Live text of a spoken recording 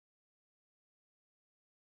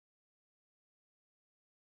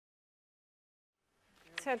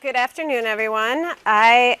So good afternoon, everyone.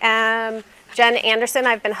 I am Jen Anderson.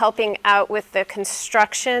 I've been helping out with the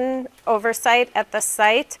construction oversight at the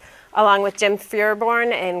site, along with Jim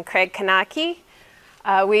Feuerborn and Craig Kanaki.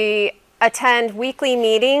 We attend weekly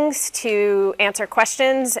meetings to answer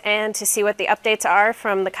questions and to see what the updates are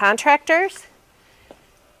from the contractors.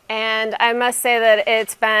 And I must say that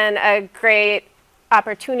it's been a great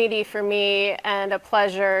opportunity for me and a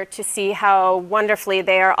pleasure to see how wonderfully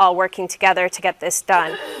they are all working together to get this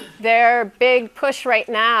done. Their big push right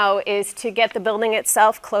now is to get the building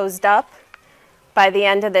itself closed up by the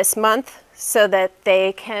end of this month so that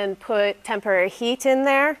they can put temporary heat in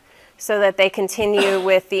there so that they continue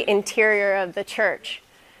with the interior of the church.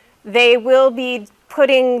 They will be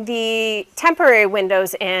putting the temporary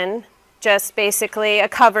windows in, just basically a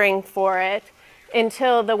covering for it,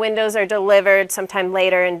 until the windows are delivered sometime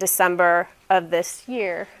later in December of this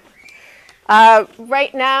year.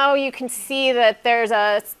 Right now you can see that there's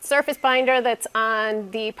a surface binder that's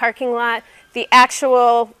on the parking lot. The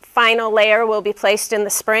actual final layer will be placed in the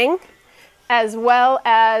spring, as well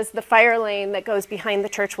as the fire lane that goes behind the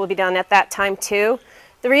church will be done at that time too.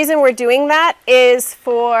 The reason we're doing that is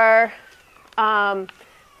for to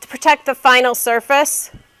protect the final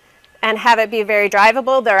surface and have it be very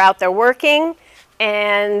drivable. They're out there working,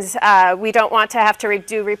 and we don't want to have to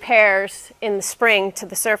do repairs in the spring to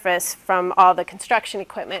the surface from all the construction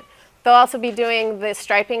equipment. They'll also be doing the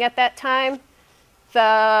striping at that time.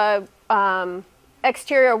 The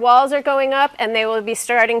exterior walls are going up, and they will be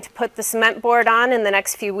starting to put the cement board on in the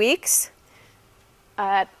next few weeks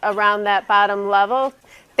at around that bottom level.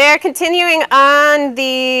 They're continuing on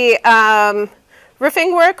the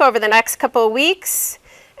roofing work over the next couple of weeks.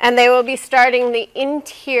 And they will be starting the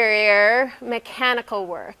interior mechanical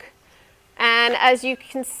work. And as you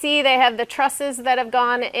can see, they have the trusses that have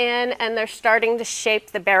gone in, and they're starting to shape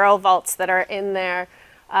the barrel vaults that are in there.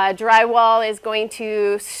 Drywall is going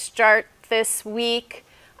to start this week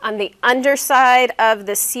on the underside of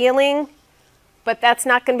the ceiling, but that's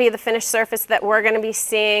not going to be the finished surface that we're going to be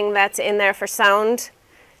seeing that's in there for sound.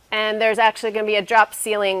 And there's actually going to be a drop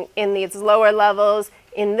ceiling in these lower levels.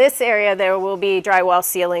 In this area, there will be drywall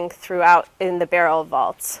ceiling throughout in the barrel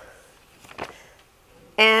vaults.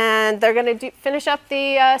 And they're going to finish up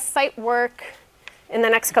the site work in the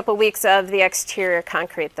next couple weeks of the exterior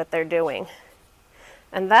concrete that they're doing.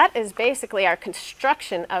 And that is basically our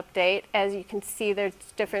construction update. As you can see, there's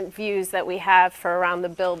different views that we have for around the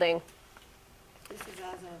building. This is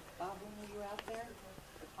as of Bob, when you were out there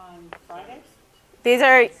on Friday? These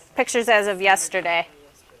are pictures as of yesterday.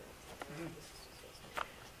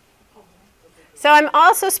 So I'm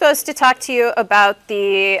also supposed to talk to you about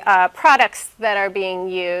the products that are being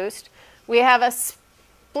used. We have a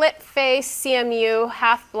split face CMU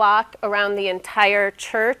half block around the entire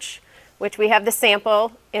church, which we have the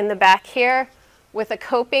sample in the back here with a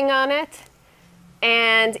coping on it.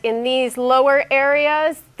 And in these lower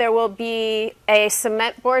areas, there will be a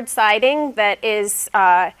cement board siding that is,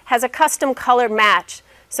 has a custom color match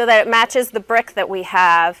so that it matches the brick that we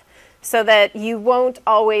have, so that you won't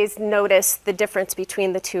always notice the difference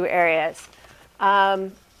between the two areas.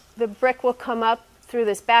 The brick will come up through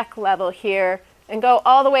this back level here and go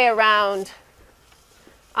all the way around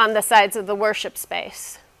on the sides of the worship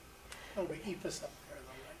space. Oh, the ephes up there,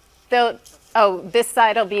 though, right? This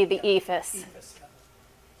side will be the ephes,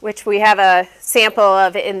 which we have a sample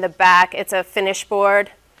of in the back. It's a finish board.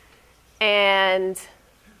 And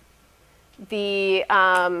the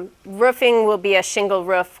roofing will be a shingle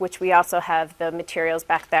roof, which we also have the materials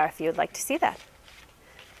back there if you would like to see that.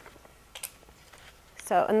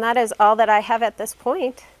 So, and that is all that I have at this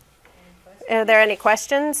point. Are there any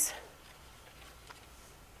questions?